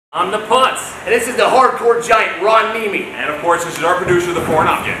I'm the Putz. And this is the hardcore giant, Ron Nemi. And of course, this is our producer, the Foreign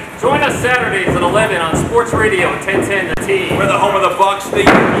Object. Join us Saturdays at 11 on Sports Radio 1010 The Team. We're the home of the Bucks, the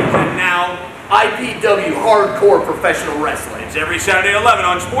Yankees, and now IPW Hardcore Professional Wrestling. It's every Saturday at 11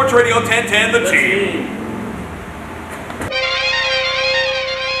 on Sports Radio 1010 The Team.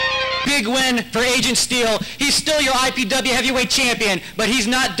 Big win for Agent Steele. He's still your IPW heavyweight champion, but he's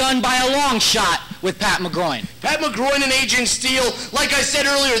not done by a long shot with Pat McGroin. Pat McGroin and Agent Steele, like I said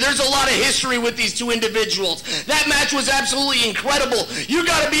earlier, there's a lot of history with these two individuals. That match was absolutely incredible. You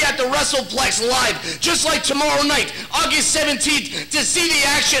got to be at the WrestlePlex live, just like tomorrow night, August 17th, to see the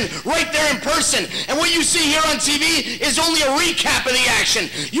action right there in person. And what you see here on TV is only a recap of the action.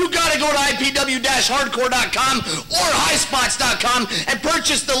 You got to go to IPW-hardcore.com or highspots.com and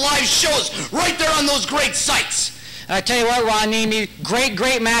purchase the live shows right there on those great sites. I tell you what, Ron Nemi,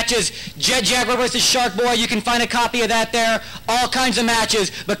 great matches. Jaguar versus Shark Boy, you can find a copy of that there. All kinds of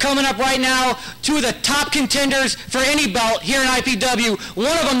matches. But coming up right now, two of the top contenders for any belt here in IPW.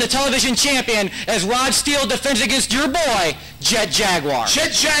 One of them, the television champion, as Rod Steele defends against your boy, Jaguar.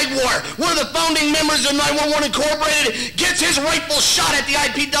 Jaguar, one of the founding members of 911 Incorporated, gets his rightful shot at the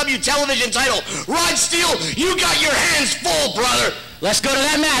IPW television title. Rod Steele, you got your hands full, brother. Let's go to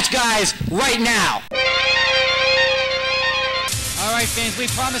that match, guys, right now. All right, fans, we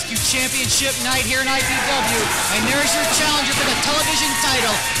promised you championship night here in IPW, and there's your challenger for the television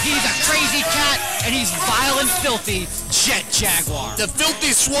title. He's a crazy cat, and he's vile and filthy, Jaguar. The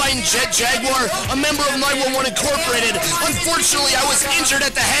filthy swine Jaguar, a member of 911 Incorporated. Unfortunately, I was injured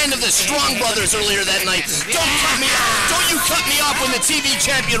at the hand of the Strong Brothers earlier that night. Don't you cut me off when the TV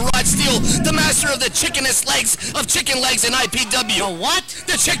champion Rod Steele, the master of the chickenest legs of chicken legs in IPW. The what?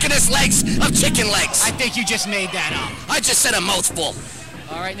 The chickenest legs of chicken legs. I think you just made that up. I just said a mouthful.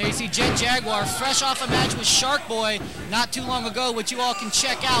 All right, there you see Jaguar, fresh off a match with Shark Boy not too long ago, which you all can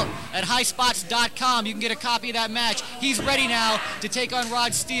check out at highspots.com. You can get a copy of that match. He's ready now to take on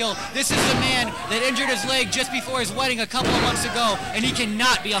Rod Steele. This is the man that injured his leg just before his wedding a couple of months ago, and he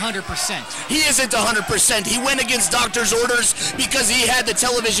cannot be 100%. He isn't 100%. He went against doctor's orders because he had the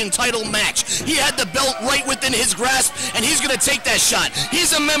television title match. He had the belt right within his grasp, and he's going to take that shot.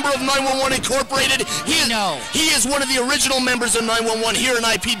 He's a member of 911 Incorporated. He is one of the original members of 911 here in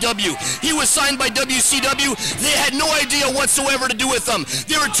IPW. He was signed by WCW. They had no idea whatsoever to do with them.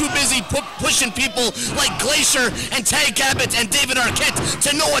 They were too busy pushing people like Glacier and Tag Cabot and David Arquette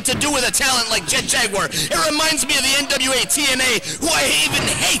to know what to do with a talent like Jaguar. It reminds me of the NWA TNA, who I even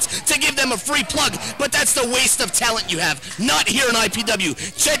hate to give them a free plug, but that's the waste of talent you have. Not here in IPW.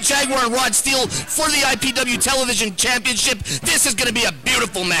 Jaguar and Rod Steele for the IPW Television Championship. This is going to be a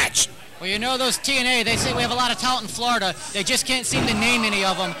beautiful match. Well, you know those TNA, they say we have a lot of talent in Florida. They just can't seem to name any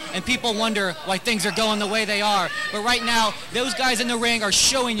of them, and people wonder why things are going the way they are. But right now, those guys in the ring are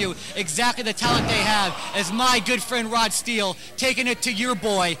showing you exactly the talent they have, as my good friend Rod Steele taking it to your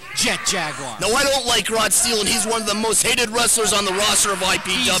boy, Jaguar. No, I don't like Rod Steele, and he's one of the most hated wrestlers on the roster of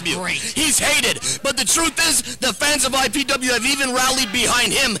IPW. He's great. He's hated, but the truth is, the fans of IPW have even rallied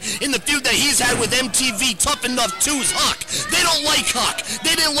behind him in the feud that he's had with MTV Tough Enough 2's Hawk. They don't like Hawk.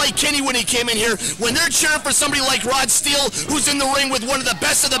 They didn't like Kenny when he came in here. When they're cheering for somebody like Rod Steele, who's in the ring with one of the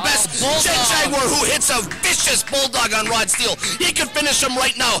best of the best, Jaguar, who hits a vicious bulldog on Rod Steele. He could finish him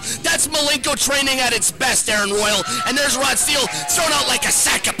right now. That's Malenko training at its best, Aaron Royal. And there's Rod Steele thrown out like a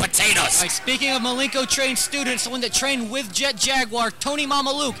sack of potatoes. Right, speaking of Malenko trained students, the one that trained with Jaguar, Tony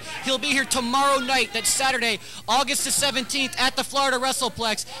Mamaluke, he'll be here tomorrow night. That's Saturday, August the 17th at the Florida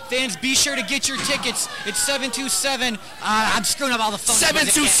WrestlePlex. Fans, be sure to get your tickets. It's 727, I'm screwing up all the phone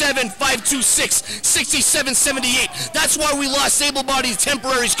numbers. 727-526-6778. That's why we lost Sable Body's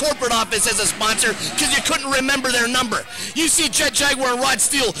Temporary's corporate office as a sponsor, because you couldn't remember their number. You see Jaguar and Rod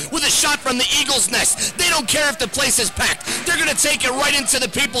Steele with a shot from the Eagle's Nest. They don't care if the place is packed. They're going to take it right into the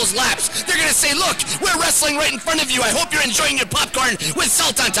people's laps. They're going to say, look, we're wrestling right in front of you. I hope you're enjoying your popcorn with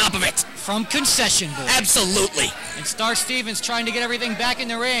salt on top of it. From Concession Board. Absolutely. And Star Stevens trying to get everything back in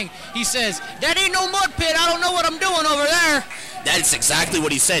the ring. He says, that ain't no mud pit. I don't know what I'm doing over there. That's exactly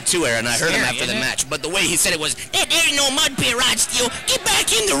what he said too, Aaron. I heard him after the match. But the way he said it was, there ain't no mud pit, Rod Steele. Get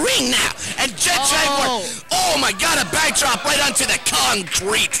back in the ring now. And Jaguar, oh my God, a backdrop right onto the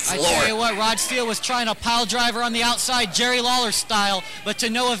concrete floor. I tell you what, Rod Steele was trying a pile driver on the outside, Jerry Lawler style, but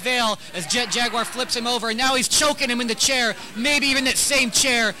to no avail as Jaguar flips him over. And now he's choking him in the chair, maybe even that same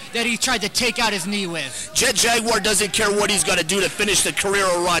chair that he tried to take out his knee with. Jaguar doesn't care what he's got to do to finish the career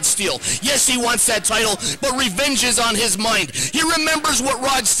of Rod Steele. Yes, he wants that title, but revenge is on his mind. He remembers what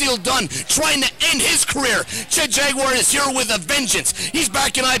Rod Steele done trying to end his career. Jet Jaguar is here with a vengeance. He's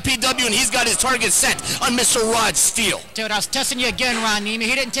back in IPW and he's got his target set on Mr. Rod Steele. Dude, I was testing you again, Ron Nemi.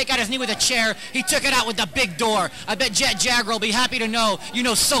 He didn't take out his knee with a chair. He took it out with the big door. I bet Jet Jaguar will be happy to know you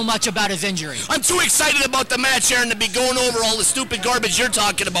know so much about his injury. I'm too excited about the match, Aaron, to be going over all the stupid garbage you're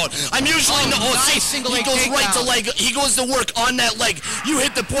talking about. I'm usually he goes right to leg. He goes to work on that leg. You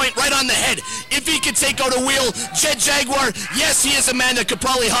hit the point right on the head. If he could take out a wheel, Jet Jaguar, yes, he is a man that could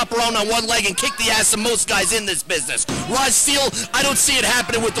probably hop around on one leg and kick the ass of most guys in this business. Rod Steele, I don't see it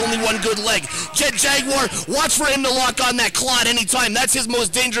happening with only one good leg. Jet Jaguar, watch for him to lock on that claw at any time. That's his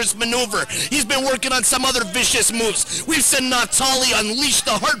most dangerous maneuver. He's been working on some other vicious moves. We've seen Naftali unleash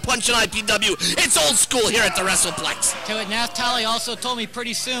the hard punch in IPW. It's old school here at the WrestlePlex. Naftali also told me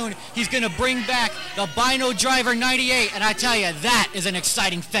pretty soon he's going to bring back the Bino Driver 98, and I tell you, that is an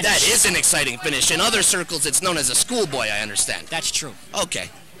exciting finish. That is an exciting finish. In other circles, it's known as a schoolboy, I understand. That's true. Okay.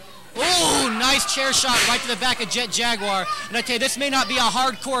 Ooh, nice chair shot right to the back of Jet Jaguar. And I tell you, this may not be a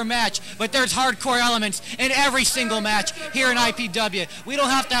hardcore match, but there's hardcore elements in every single match here in IPW. We don't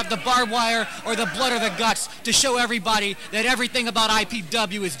have to have the barbed wire or the blood or the guts to show everybody that everything about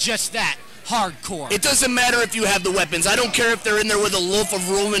IPW is just that. Hardcore. It doesn't matter if you have the weapons. I don't care if they're in there with a loaf of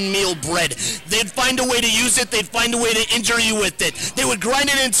Roman meal bread. They'd find a way to use it. They'd find a way to injure you with it. They would grind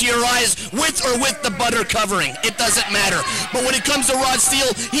it into your eyes with or with the butter covering. It doesn't matter. But when it comes to Rod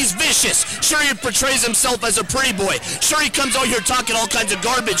Steele, he's vicious. Sure, he portrays himself as a pretty boy. Sure, he comes out here talking all kinds of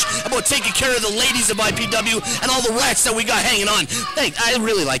garbage about taking care of the ladies of IPW and all the rats that we got hanging on. Hey, I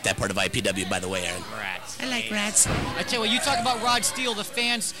really like that part of IPW, by the way, Aaron. Rats. I like rats. I tell you what, you talk about Rod Steele, the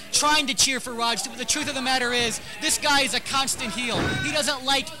fans trying to cheer for Rod Steele, but the truth of the matter is, this guy is a constant heel. He doesn't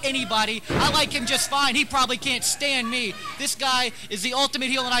like anybody. I like him just fine. He probably can't stand me. This guy is the ultimate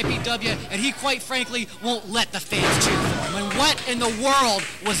heel in IPW, and he quite frankly won't let the fans cheer for him. And what in the world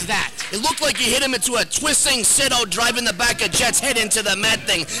was that? It looked like he hit him into a twisting sit-out, driving the back of Jet's head into the mat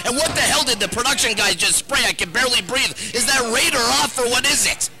thing. And what the hell did the production guys just spray? I can barely breathe. Is that Raider off, or what is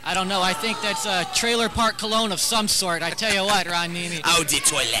it? I don't know. I think that's a trailer park cologne of some sort. I tell you what, Ron Nemi. Audi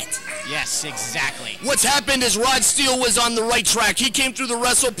toilet. Yes, exactly. What's happened is Rod Steele was on the right track. He came through the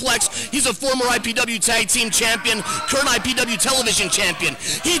WrestlePlex. He's a former IPW Tag Team Champion, current IPW Television Champion.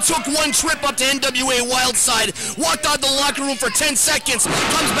 He took one trip up to NWA Wildside, walked out the locker room for 10 seconds,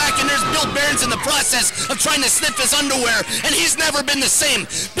 comes back and there's Bill Behrens in the process of trying to sniff his underwear, and he's never been the same.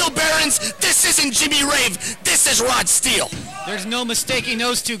 Bill Behrens, this isn't Jimmy Rave, this is Rod Steele. There's no mistaking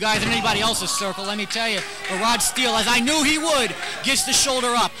those two guys in anybody else's circle, let me tell you. But Rod Steele, as I knew he would, gets the shoulder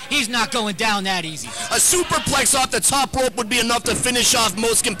up. He's not going down that easy. A superplex off the top rope would be enough to finish off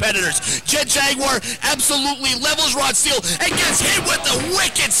most competitors. Jet Jaguar absolutely levels Rod Steele and gets hit with the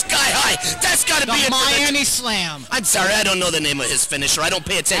wicked sky high. That's got to be the Miami Slam. I'm sorry, I don't know the name of his finisher. I don't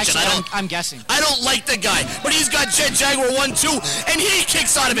pay attention. Actually, I'm guessing. I don't like the guy, but he's got Jet Jaguar 1-2, and he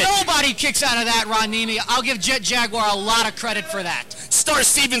kicks out of it. Nobody kicks out of that, Ron Nemi. I'll give Jet Jaguar a lot of credit for that. Star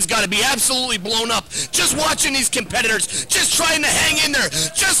Stevens got to be absolutely blown up just watching these competitors, just trying to hang in there,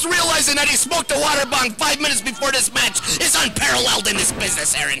 just realizing that he smoked a water bong 5 minutes before this match is unparalleled in this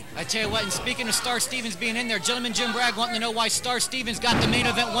business, Aaron. I tell you what, and speaking of Star Stevens being in there, gentleman Jim Bragg wanting to know why Star Stevens got the main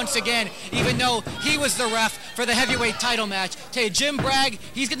event once again, even though he was the ref for the heavyweight title match. Tell you, Jim Bragg,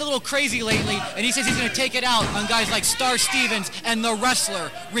 he's getting a little crazy lately, and he says he's going to take it out on guys like Star Stevens and the wrestler,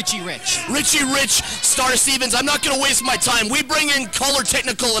 Richie Rich. Richie Rich, Star Stevens, I'm not going to waste my time. We bring in color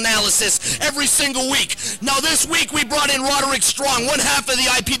technical analysis every single week. Now this week we brought in Roderick Strong, one half of the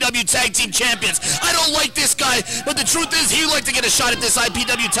IPW Tag Team Champions. I don't like this guy, but the truth is he'd like to get a shot at this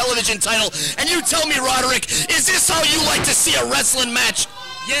IPW television title. And you tell me, Roderick, is this how you like to see a wrestling match?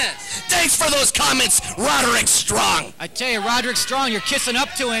 Yes. Thanks for those comments, Roderick Strong. I tell you, Roderick Strong, you're kissing up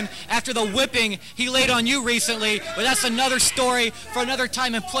to him after the whipping he laid on you recently, but that's another story for another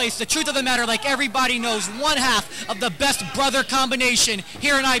time and place. The truth of the matter, like everybody knows, one half of the best brother combination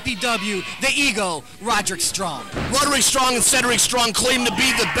here in IPW, the Ego, Roderick Strong. Roderick Strong and Cedric Strong claim to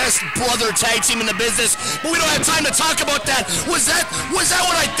be the best brother tag team in the business, but we don't have time to talk about that. Was that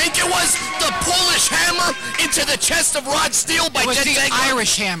what I think it was? The Polish hammer into the chest of Rod Steele by Jet Jaguar?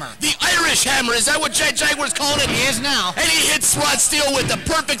 Irish hammer. The Irish hammer, is that what Jet Jaguar's calling it? He is now. And he hits Rod Steele with the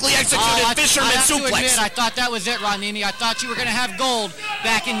perfectly executed fisherman suplex. suplex. Admit, I thought that was it, Ron Nemi. I thought you were going to have gold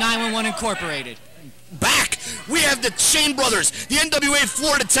back in 911 Incorporated. Back, we have the Shane Brothers, the NWA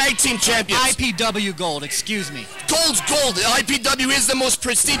Florida Tag Team Champions. IPW gold, excuse me. Gold's gold. The IPW is the most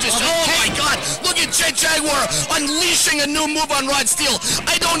prestigious. Oh my God, look at Jet Jaguar unleashing a new move on Rod Steele.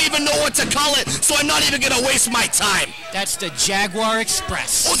 I don't even know what to call it, so I'm not even going to waste my time. That's the Jaguar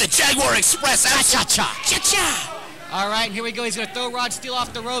Express. Oh, the Jaguar Express. Cha-cha-cha. Cha-cha. All right, and here we go. He's going to throw Rod Steele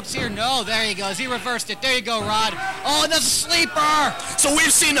off the ropes here. No, there he goes. He reversed it. There you go, Rod. Oh, and that's a sleeper. So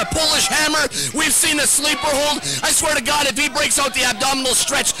we've seen a Polish hammer. We've seen a sleeper hold. I swear to God, if he breaks out the abdominal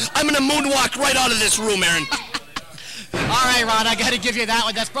stretch, I'm going to moonwalk right out of this room, Aaron. All right, Rod, I got to give you that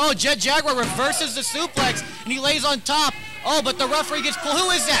one. That's Jet Jaguar reverses the suplex, and he lays on top. Oh, but the referee gets pulled. Who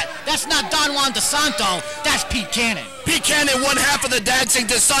is that? That's not Don Juan DeSanto. That's Pete Cannon. Pete Cannon, one half of the dancing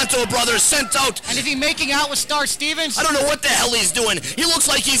DeSanto brothers, sent out. And is he making out with Star Stevens? I don't know what the hell he's doing. He looks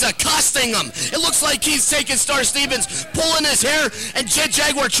like he's accosting them. It looks like he's taking Star Stevens, pulling his hair, and Jet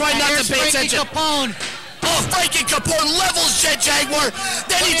Jaguar trying not to pay attention. Capone. Oh, Frankie Capone levels Jet Jaguar.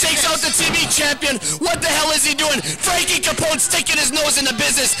 Then he takes out the TV champion. What the hell is he doing? Frankie Capone sticking his nose in the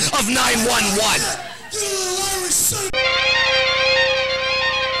business of 911.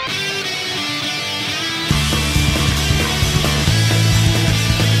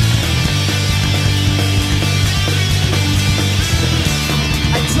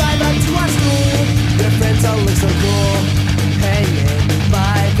 Drive up to our school, your friends all look so cool, hanging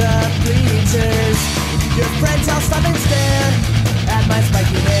by the bleachers. Your friends all stop and stare at my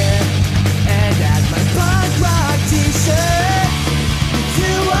spiky hair and at my punk rock t-shirt.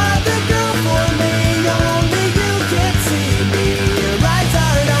 You are the girl for me, only you can see me. Your eyes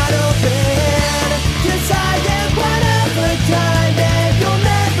are not open, 'cause I am one of a kind, and you'll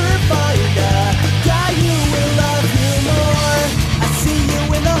never find a guy who will love you more. I see you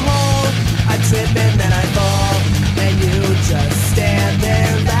in the hall, I trip and then I fall, and you just stand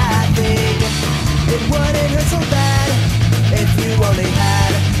there laughing. It wouldn't hurt so bad if you only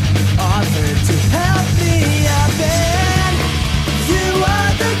had offered to help me up, and you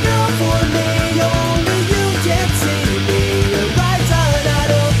are the girl for me, only you can see me. Your eyes are not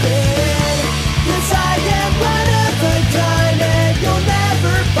open, 'cause I am one of a kind, and you'll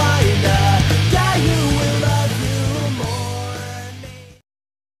never find a guy who will love you more.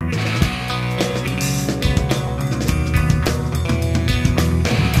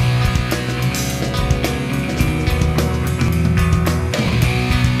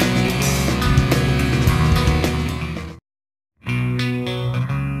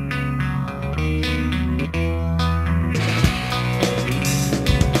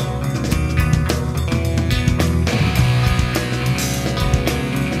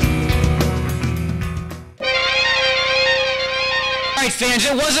 Fans,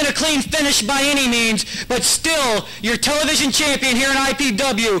 it wasn't a clean finish by any means, but still, your television champion here in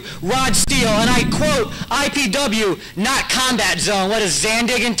IPW, Rod Steele, and I quote, IPW, not combat zone. What is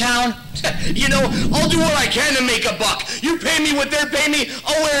Zandig in town? You know, I'll do what I can to make a buck. You pay me what they're paying me,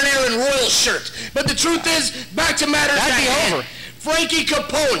 I'll wear an Aaron Royals shirt. But the truth is, back to matters at hand. That'd be over. Frankie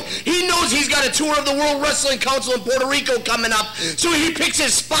Capone, he knows he's got a tour of the World Wrestling Council in Puerto Rico coming up, so he picks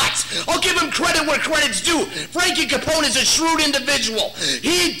his spots. I'll give him credit where credit's due. Frankie Capone is a shrewd individual.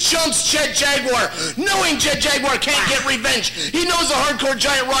 He jumps Jet Jaguar, knowing Jet Jaguar can't get revenge. He knows the hardcore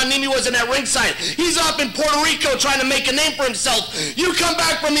giant Ron Nimi wasn't at ringside. He's up in Puerto Rico trying to make a name for himself. You come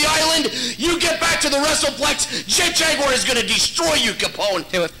back from the island, you get back to the WrestlePlex, Jet Jaguar is going to destroy you, Capone.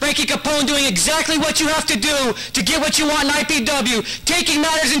 Hey, with Frankie Capone doing exactly what you have to do to get what you want in IPW, taking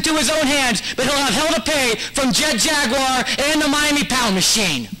matters into his own hands, but he'll have hell to pay from Jet Jaguar and the Miami Pound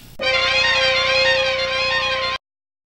Machine.